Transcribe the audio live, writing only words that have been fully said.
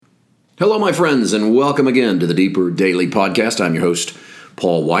Hello, my friends, and welcome again to the Deeper Daily Podcast. I'm your host,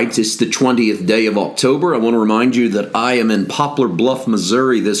 Paul White. It's the 20th day of October. I want to remind you that I am in Poplar Bluff,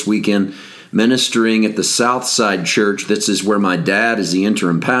 Missouri this weekend, ministering at the Southside Church. This is where my dad is the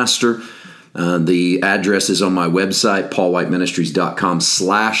interim pastor. The address is on my website,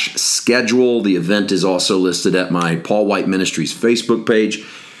 paulwhiteministries.com/schedule. The event is also listed at my Paul White Ministries Facebook page.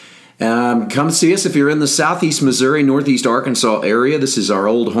 Come see us if you're in the southeast Missouri, northeast Arkansas area. This is our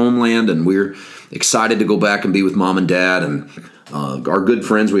old homeland, and we're excited to go back and be with mom and dad and our good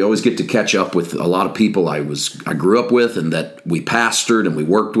friends. We always get to catch up with a lot of people I grew up with and that we pastored and we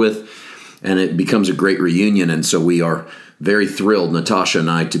worked with, and it becomes a great reunion. And so we are very thrilled, Natasha and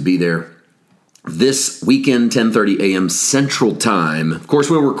I, to be there this weekend, 10:30 a.m. Central Time. Of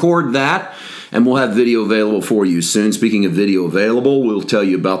course, we'll record that, and we'll have video available for you soon. Speaking of video available, we'll tell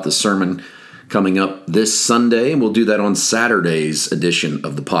you about the sermon coming up this Sunday, and we'll do that on Saturday's edition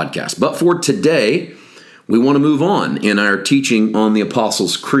of the podcast. But for today, we want to move on in our teaching on the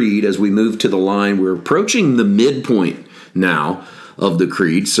Apostles' Creed as we move to the line. We're approaching the midpoint now of the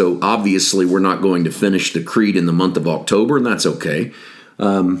Creed, so obviously we're not going to finish the Creed in the month of October, and that's okay.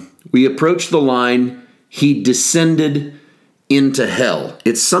 We approach the line, he descended into hell.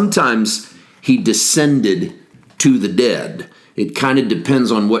 It's sometimes he descended to the dead. It kind of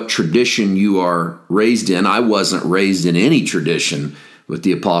depends on what tradition you are raised in. I wasn't raised in any tradition with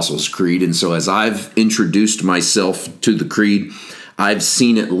the Apostles' Creed, and so as I've introduced myself to the Creed, I've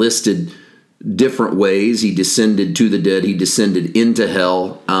seen it listed different ways. He descended to the dead, he descended into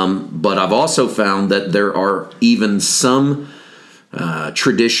hell, but I've also found that there are even some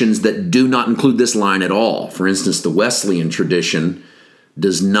traditions that do not include this line at all. For instance, the Wesleyan tradition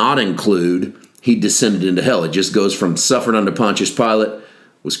does not include he descended into hell. It just goes from suffered under Pontius Pilate,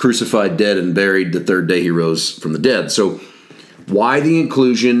 was crucified, dead, and buried. The third day he rose from the dead. So why the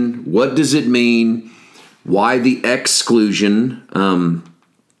inclusion? What does it mean? Why the exclusion?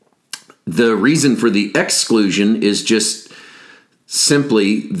 The reason for the exclusion is just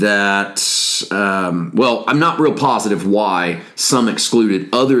simply that, I'm not real positive why some excluded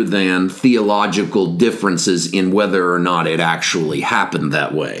other than theological differences in whether or not it actually happened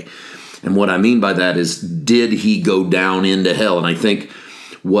that way. And what I mean by that is, did he go down into hell? And I think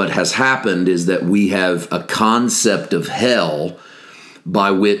what has happened is that we have a concept of hell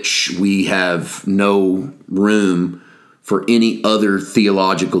by which we have no room for any other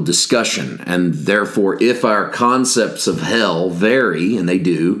theological discussion. And therefore, if our concepts of hell vary, and they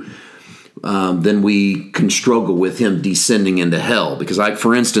do, then we can struggle with him descending into hell. Because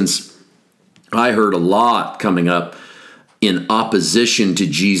for instance, I heard a lot coming up in opposition to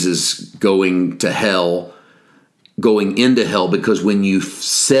Jesus going into hell, because when you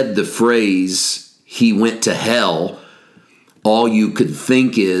said the phrase, he went to hell, all you could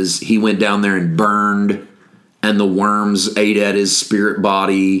think is he went down there and burned, and the worms ate at his spirit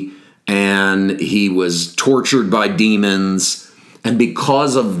body, and he was tortured by demons. And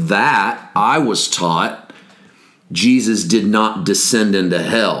because of that, I was taught Jesus did not descend into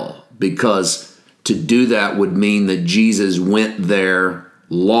hell, because to do that would mean that Jesus went there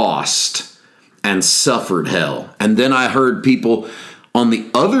lost and suffered hell. And then I heard people on the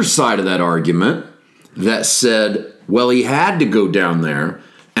other side of that argument that said, well, he had to go down there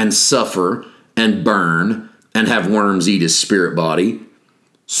and suffer and burn and have worms eat his spirit body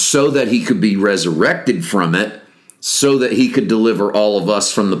so that he could be resurrected from it, so that he could deliver all of us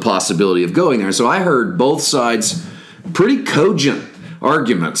from the possibility of going there. So I heard both sides, pretty cogent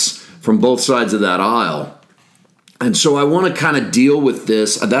arguments from both sides of that aisle. And so I want to kind of deal with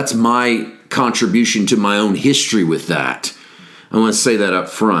this. That's my contribution to my own history with that. I want to say that up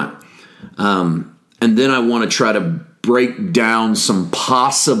front. And then I want to try to break down some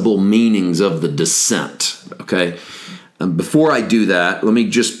possible meanings of the descent. Okay. And before I do that, let me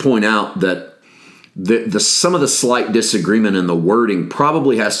just point out that some of the slight disagreement in the wording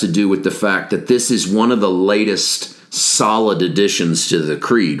probably has to do with the fact that this is one of the latest solid additions to the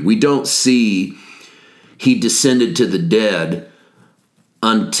Creed. We don't see he descended to the dead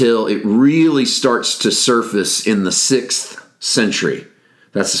until it really starts to surface in the 6th century.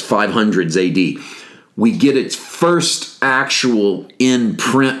 That's 500s AD. We get its first actual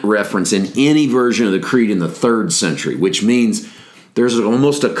in-print reference in any version of the Creed in the 3rd century, which means there's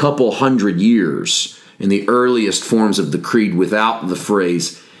almost a couple hundred years in the earliest forms of the Creed without the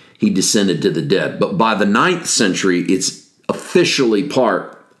phrase, he descended to the dead. But by the 9th century, it's officially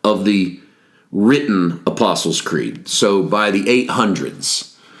part of the written Apostles' Creed. So by the 800s.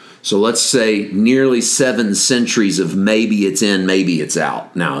 So let's say nearly 7 centuries of maybe it's in, maybe it's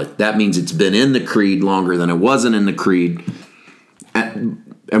out. Now, that means it's been in the Creed longer than it wasn't in the Creed.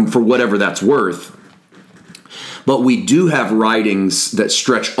 and for whatever that's worth. But we do have writings that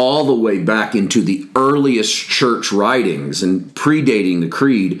stretch all the way back into the earliest church writings and predating the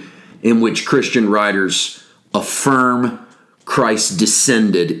creed, in which Christian writers affirm Christ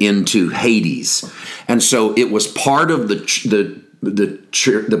descended into Hades. And so it was part of the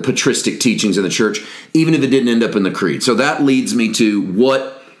patristic teachings in the church, even if it didn't end up in the creed. So that leads me to,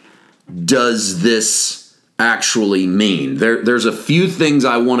 what does this actually mean? There's a few things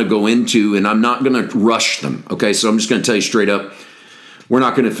I want to go into, and I'm not going to rush them. Okay, so I'm just going to tell you straight up, we're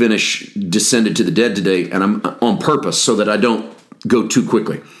not going to finish Descended to the Dead today, and I'm on purpose so that I don't go too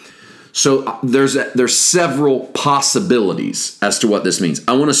quickly. So there's several possibilities as to what this means.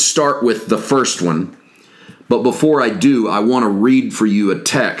 I want to start with the first one, but before I do, I want to read for you a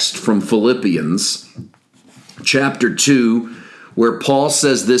text from Philippians chapter 2, where Paul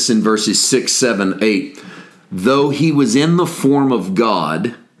says this in verses 6, 7, 8. Though he was in the form of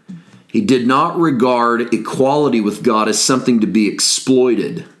God, he did not regard equality with God as something to be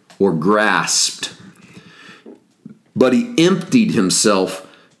exploited or grasped. But he emptied himself,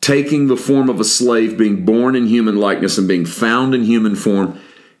 taking the form of a slave, being born in human likeness and being found in human form.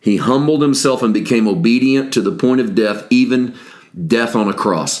 He humbled himself and became obedient to the point of death, even death on a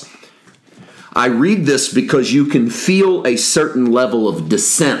cross. I read this because you can feel a certain level of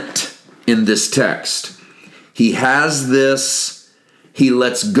descent in this text. He has this, he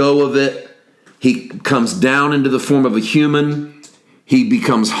lets go of it, he comes down into the form of a human, he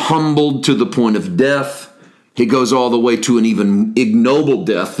becomes humbled to the point of death, he goes all the way to an even ignoble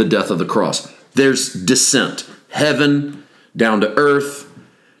death, the death of the cross. There's descent, heaven, down to earth,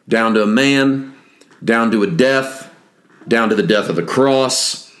 down to a man, down to a death, down to the death of the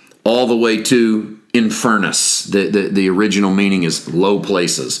cross, all the way to infernus. The original meaning is low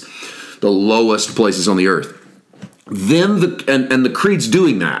places, the lowest places on the earth. Then the creed's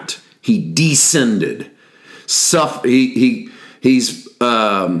doing that. He descended. He's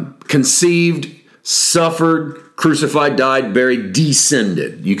conceived, suffered, crucified, died, buried,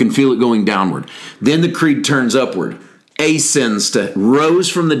 descended. You can feel it going downward. Then the creed turns upward. Rose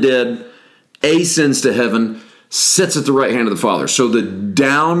from the dead, ascends to heaven, sits at the right hand of the Father. So the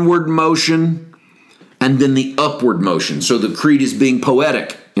downward motion and then the upward motion. So the creed is being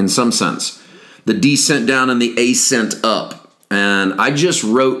poetic in some sense. The descent down and the ascent up. And I just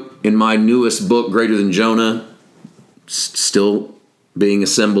wrote in my newest book, Greater Than Jonah, still being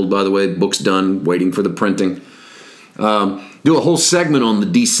assembled, by the way, book's done, waiting for the printing. Do a whole segment on the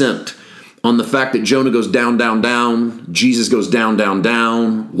descent, on the fact that Jonah goes down, down, down. Jesus goes down, down,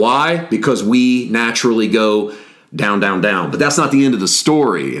 down. Why? Because we naturally go down, down, down. But that's not the end of the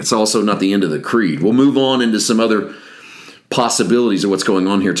story. It's also not the end of the creed. We'll move on into some other possibilities of what's going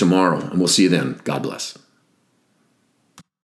on here tomorrow, and we'll see you then. God bless.